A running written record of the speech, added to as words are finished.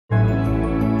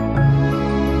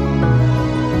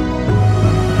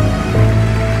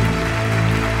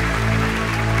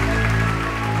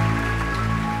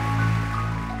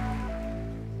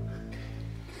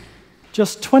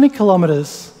Just 20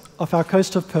 kilometres off our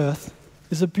coast of Perth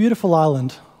is a beautiful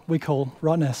island we call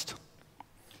Rottnest.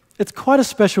 It's quite a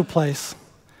special place,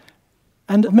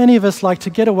 and many of us like to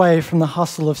get away from the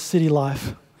hustle of city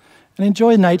life and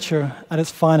enjoy nature at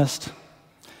its finest.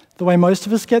 The way most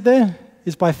of us get there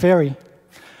is by ferry,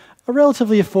 a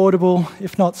relatively affordable,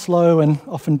 if not slow and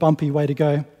often bumpy way to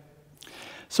go.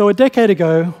 So a decade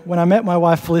ago, when I met my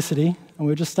wife Felicity, and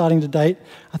we were just starting to date,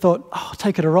 I thought, oh, I'll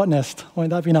take her to Rottnest.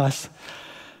 Won't that be nice?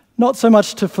 Not so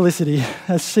much to Felicity,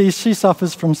 as she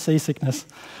suffers from seasickness.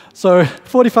 So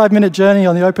 45-minute journey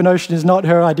on the open ocean is not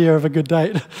her idea of a good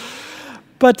date.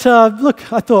 But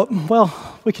look, I thought,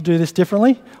 well, we could do this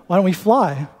differently. Why don't we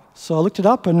fly? So I looked it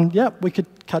up, and yeah, we could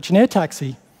catch an air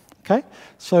taxi. Okay?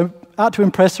 So out to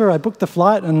impress her, I booked the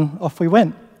flight, and off we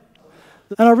went.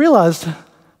 And I realized,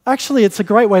 actually, it's a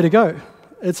great way to go.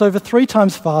 It's over 3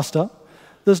 times faster.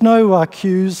 There's no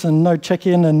queues and no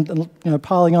check-in and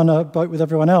piling on a boat with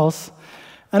everyone else.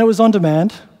 And it was on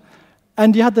demand.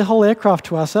 And you had the whole aircraft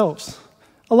to ourselves,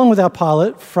 along with our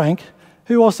pilot, Frank,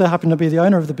 who also happened to be the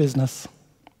owner of the business.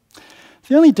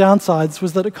 The only downsides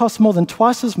was that it cost more than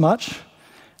twice as much,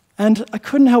 and I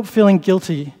couldn't help feeling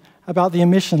guilty about the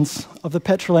emissions of the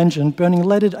petrol engine burning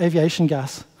leaded aviation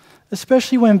gas,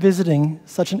 especially when visiting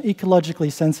such an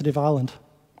ecologically sensitive island.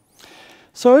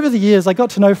 So over the years, I got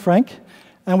to know Frank,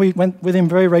 and we went with him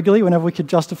very regularly whenever we could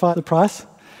justify the price.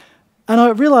 And I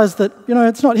realized that,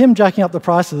 it's not him jacking up the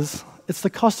prices, it's the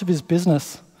cost of his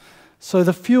business. So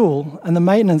the fuel and the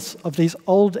maintenance of these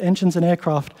old engines and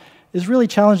aircraft is really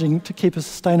challenging to keep a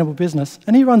sustainable business,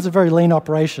 and he runs a very lean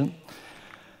operation.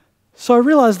 So I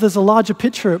realized there's a larger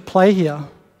picture at play here,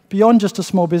 beyond just a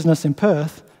small business in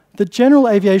Perth. The general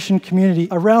aviation community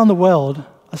around the world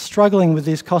are struggling with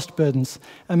these cost burdens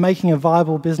and making a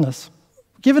viable business.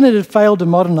 Given it had failed to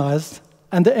modernize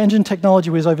and the engine technology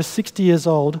was over 60 years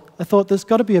old, I thought there's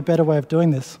got to be a better way of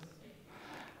doing this.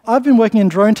 I've been working in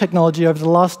drone technology over the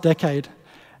last decade,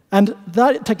 and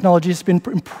that technology has been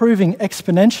improving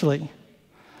exponentially.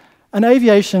 And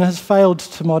aviation has failed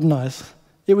to modernize.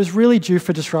 It was really due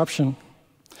for disruption.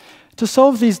 To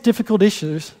solve these difficult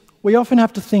issues, we often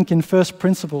have to think in first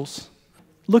principles,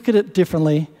 look at it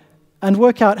differently, and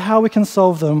work out how we can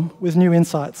solve them with new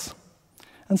insights.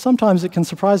 And sometimes it can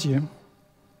surprise you.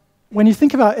 When you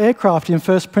think about aircraft in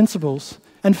first principles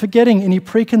and forgetting any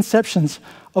preconceptions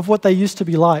of what they used to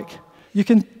be like, you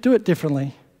can do it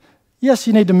differently. Yes,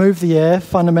 you need to move the air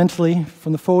fundamentally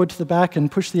from the forward to the back and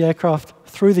push the aircraft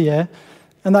through the air,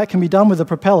 and that can be done with a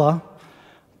propeller,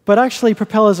 but actually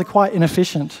propellers are quite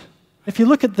inefficient. If you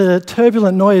look at the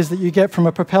turbulent noise that you get from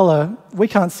a propeller, we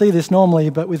can't see this normally,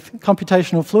 but with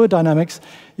computational fluid dynamics,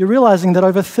 you're realizing that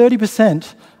over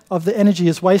 30% of the energy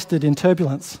is wasted in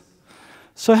turbulence.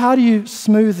 So how do you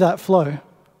smooth that flow?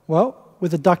 Well,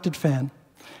 with a ducted fan.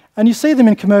 And you see them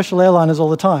in commercial airliners all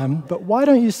the time, but why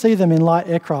don't you see them in light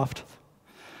aircraft?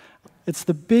 It's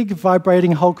the big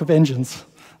vibrating hulk of engines.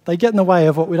 They get in the way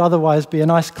of what would otherwise be a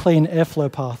nice clean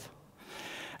airflow path.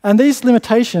 And these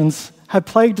limitations have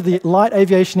plagued the light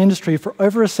aviation industry for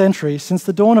over a century, since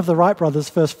the dawn of the Wright brothers'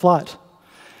 first flight.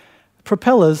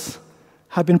 Propellers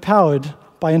have been powered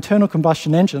by internal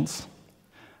combustion engines.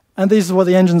 And these are what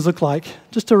the engines look like,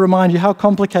 just to remind you how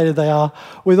complicated they are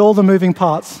with all the moving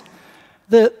parts.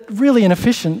 They're really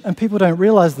inefficient, and people don't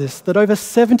realize this, that over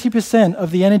 70%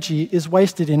 of the energy is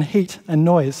wasted in heat and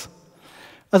noise,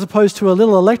 as opposed to a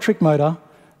little electric motor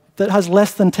that has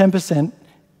less than 10%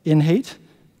 in heat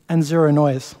and 0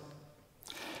 noise.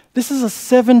 This is a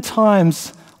 7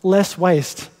 times less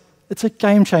waste. It's a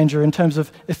game changer in terms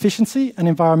of efficiency and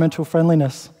environmental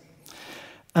friendliness.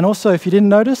 And also, if you didn't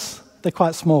notice, they're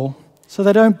quite small, so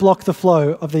they don't block the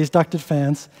flow of these ducted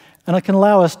fans, and it can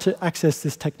allow us to access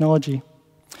this technology.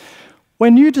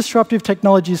 When new disruptive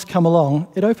technologies come along,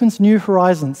 it opens new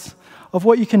horizons of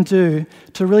what you can do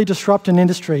to really disrupt an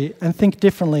industry and think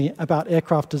differently about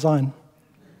aircraft design.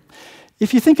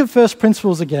 If you think of first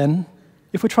principles again,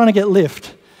 if we're trying to get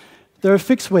lift, there are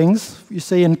fixed wings you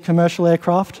see in commercial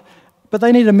aircraft, but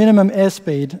they need a minimum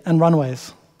airspeed and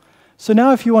runways. So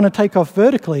now if you want to take off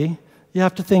vertically, you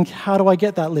have to think, how do I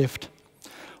get that lift?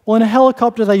 Well, in a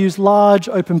helicopter, they use large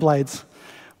open blades,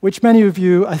 which many of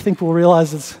you, I think, will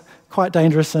realize is quite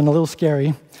dangerous and a little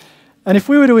scary. And if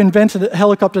we were to invent a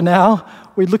helicopter now,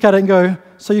 we'd look at it and go,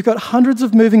 so you've got hundreds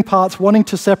of moving parts wanting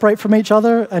to separate from each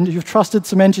other, and you've trusted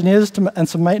some engineers and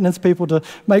some maintenance people to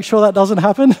make sure that doesn't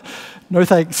happen? No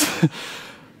thanks.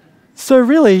 So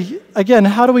really, again,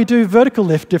 how do we do vertical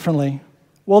lift differently?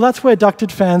 Well, that's where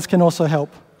ducted fans can also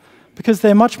help, because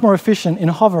they're much more efficient in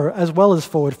hover as well as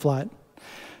forward flight.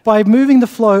 By moving the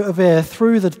flow of air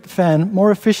through the fan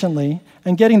more efficiently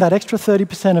and getting that extra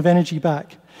 30% of energy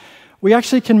back, we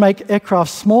actually can make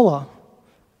aircraft smaller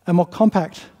and more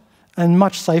compact and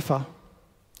much safer.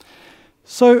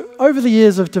 So over the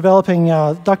years of developing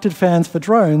ducted fans for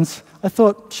drones, I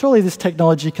thought, surely this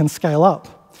technology can scale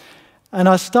up. And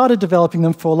I started developing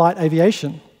them for light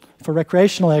aviation, for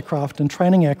recreational aircraft and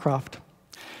training aircraft.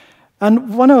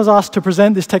 And when I was asked to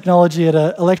present this technology at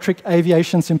an electric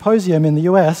aviation symposium in the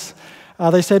US,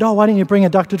 they said, oh, why don't you bring a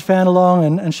ducted fan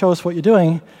along and show us what you're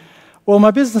doing? Well,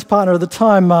 my business partner at the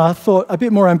time thought a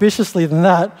bit more ambitiously than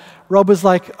that. Rob was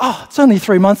like, oh, it's only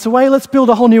 3 months away, let's build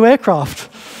a whole new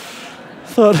aircraft.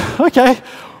 Thought, okay,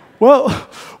 well,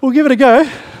 we'll give it a go.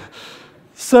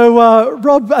 So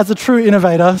Rob, as a true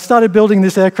innovator, started building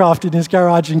this aircraft in his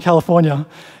garage in California.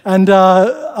 And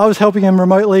I was helping him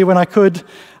remotely when I could.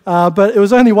 But it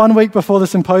was only 1 week before the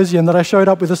symposium that I showed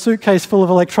up with a suitcase full of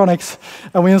electronics,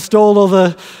 and we installed all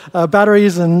the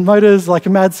batteries and motors like a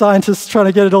mad scientist trying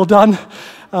to get it all done,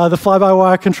 the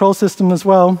fly-by-wire control system as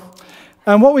well.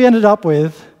 And what we ended up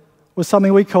with was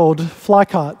something we called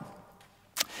Flycart.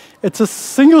 It's a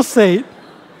single-seat,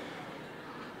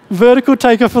 vertical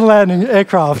takeoff and landing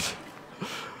aircraft.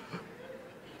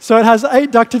 So it has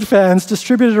 8 ducted fans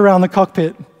distributed around the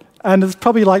cockpit, and it's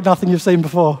probably like nothing you've seen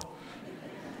before.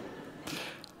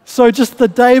 So just the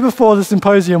day before the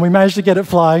symposium, we managed to get it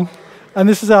flying, and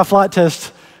this is our flight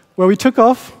test, where we took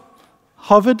off,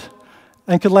 hovered,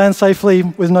 and could land safely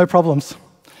with no problems.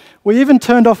 We even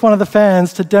turned off one of the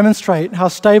fans to demonstrate how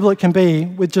stable it can be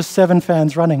with just 7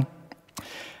 fans running.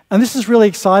 And this is really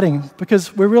exciting,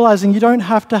 because we're realizing you don't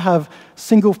have to have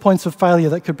single points of failure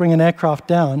that could bring an aircraft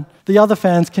down. The other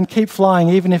fans can keep flying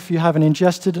even if you have an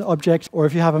ingested object or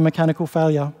if you have a mechanical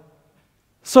failure.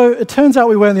 So it turns out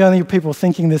we weren't the only people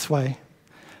thinking this way.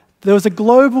 There was a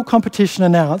global competition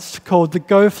announced called the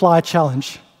Go Fly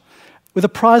Challenge, with a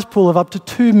prize pool of up to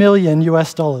 $2 million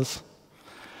US.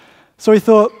 So we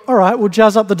thought, all right, we'll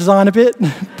jazz up the design a bit,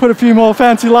 put a few more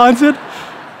fancy lines in,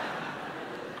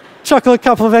 chuckle a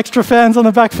couple of extra fans on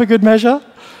the back for good measure,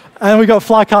 and we got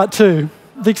Flycart 2.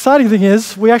 The exciting thing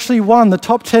is, we actually won the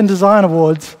top 10 design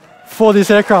awards for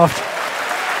this aircraft.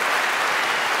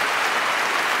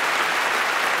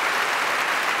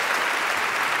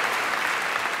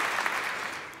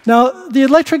 Now, the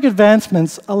electric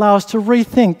advancements allow us to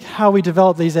rethink how we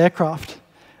develop these aircraft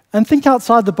and think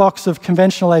outside the box of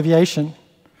conventional aviation.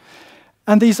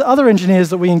 And these other engineers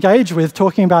that we engage with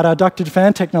talking about our ducted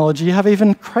fan technology have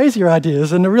even crazier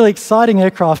ideas and a really exciting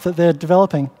aircraft that they're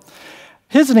developing.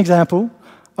 Here's an example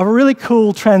of a really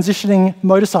cool transitioning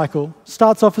motorcycle.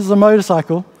 Starts off as a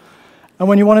motorcycle, and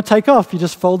when you want to take off, you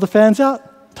just fold the fans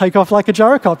out, take off like a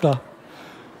gyrocopter.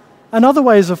 And other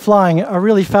ways of flying are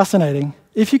really fascinating.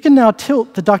 If you can now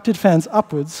tilt the ducted fans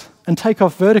upwards and take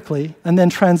off vertically and then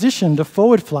transition to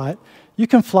forward flight, you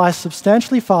can fly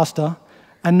substantially faster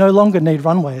and no longer need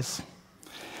runways.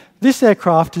 This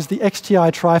aircraft is the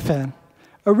XTI Trifan,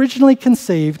 originally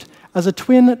conceived as a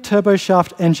twin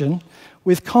turboshaft engine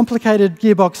with complicated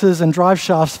gearboxes and drive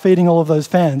shafts feeding all of those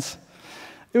fans.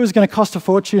 It was going to cost a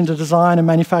fortune to design and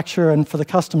manufacture and for the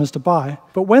customers to buy.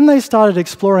 But when they started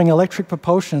exploring electric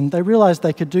propulsion, they realized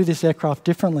they could do this aircraft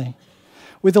differently.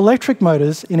 With electric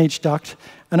motors in each duct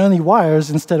and only wires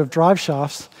instead of drive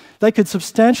shafts, they could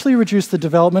substantially reduce the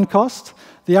development cost,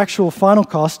 the actual final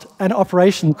cost, and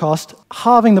operation cost,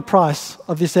 halving the price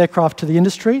of this aircraft to the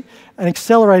industry and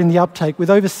accelerating the uptake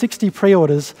with over 60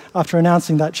 pre-orders after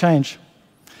announcing that change.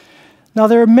 Now,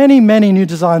 there are many, many new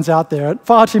designs out there,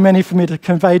 far too many for me to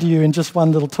convey to you in just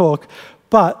one little talk,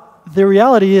 but the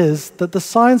reality is that the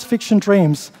science fiction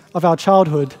dreams of our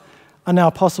childhood are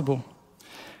now possible.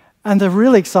 And the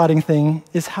really exciting thing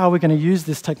is how we're going to use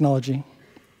this technology.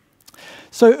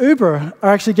 So Uber are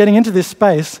actually getting into this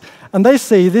space, and they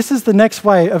see this is the next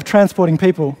way of transporting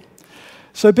people.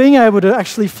 So being able to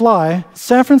actually fly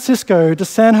San Francisco to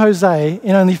San Jose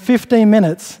in only 15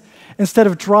 minutes instead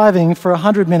of driving for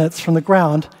 100 minutes from the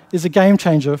ground is a game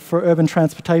changer for urban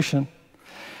transportation.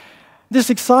 This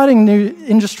exciting new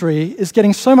industry is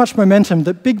getting so much momentum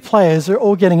that big players are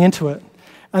all getting into it.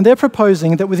 And they're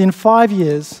proposing that within 5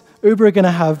 years, Uber are going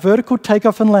to have vertical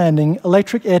takeoff and landing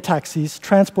electric air taxis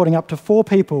transporting up to 4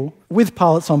 people with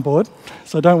pilots on board,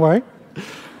 so don't worry.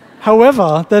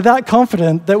 However, they're that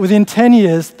confident that within 10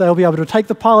 years, they'll be able to take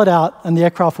the pilot out and the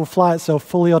aircraft will fly itself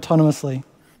fully autonomously.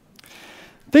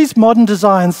 These modern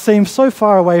designs seem so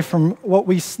far away from what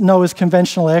we know as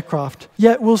conventional aircraft,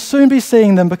 yet we'll soon be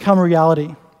seeing them become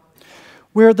reality.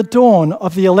 We're at the dawn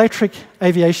of the electric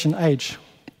aviation age.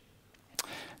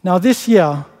 Now, this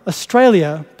year,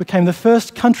 Australia became the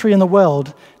first country in the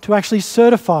world to actually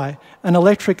certify an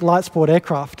electric light sport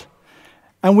aircraft.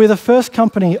 And we're the first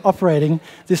company operating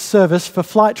this service for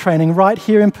flight training right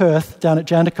here in Perth, down at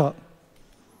Jandakot.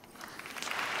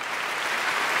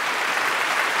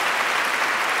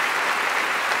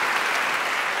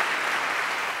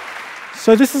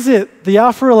 So this is it, the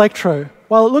Alpha Electro.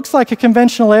 While it looks like a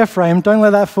conventional airframe, don't let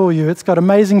that fool you. It's got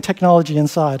amazing technology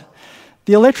inside.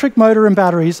 The electric motor and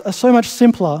batteries are so much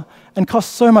simpler and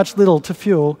cost so much little to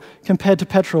fuel compared to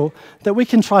petrol that we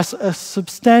can try a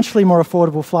substantially more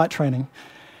affordable flight training.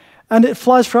 And it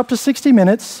flies for up to 60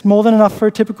 minutes, more than enough for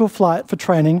a typical flight for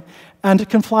training, and it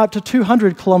can fly up to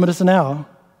 200 kilometers an hour.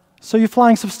 So you're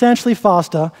flying substantially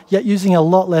faster, yet using a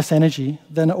lot less energy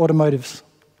than automotives.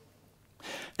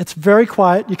 It's very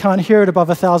quiet. You can't hear it above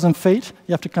 1,000 feet.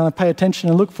 You have to kind of pay attention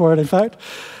and look for it, in fact.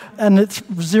 And it's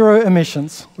zero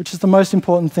emissions, which is the most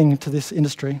important thing to this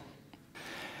industry.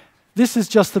 This is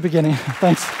just the beginning.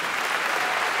 Thanks.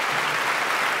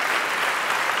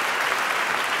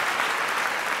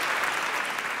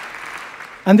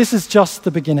 And this is just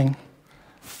the beginning.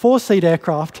 4-seat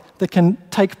aircraft that can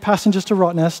take passengers to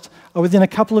Rottnest are within a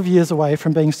couple of years away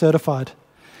from being certified.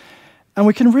 And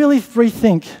we can really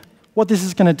rethink what this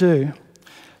is going to do.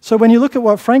 So when you look at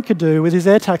what Frank could do with his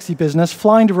air taxi business,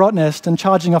 flying to Rottnest and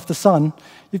charging off the sun,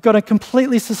 you've got a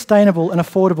completely sustainable and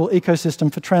affordable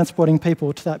ecosystem for transporting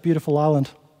people to that beautiful island.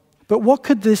 But what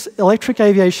could this electric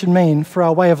aviation mean for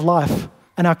our way of life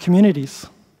and our communities?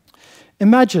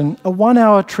 Imagine a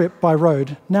 1-hour trip by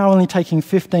road, now only taking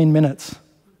 15 minutes.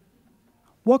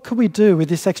 What could we do with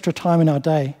this extra time in our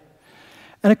day?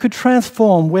 And it could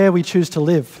transform where we choose to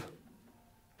live.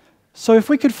 So if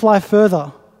we could fly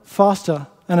further, faster,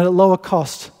 and at a lower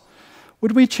cost,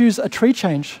 would we choose a tree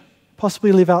change,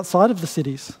 possibly live outside of the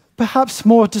cities? Perhaps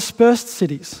more dispersed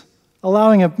cities,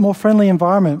 allowing a more friendly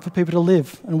environment for people to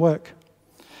live and work.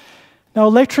 Now,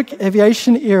 electric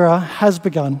aviation era has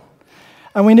begun,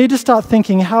 and we need to start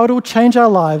thinking how it will change our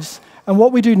lives and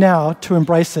what we do now to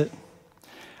embrace it.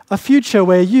 A future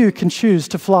where you can choose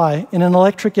to fly in an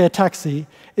electric air taxi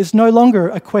is no longer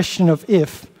a question of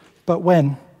if, but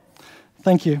when.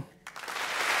 Thank you.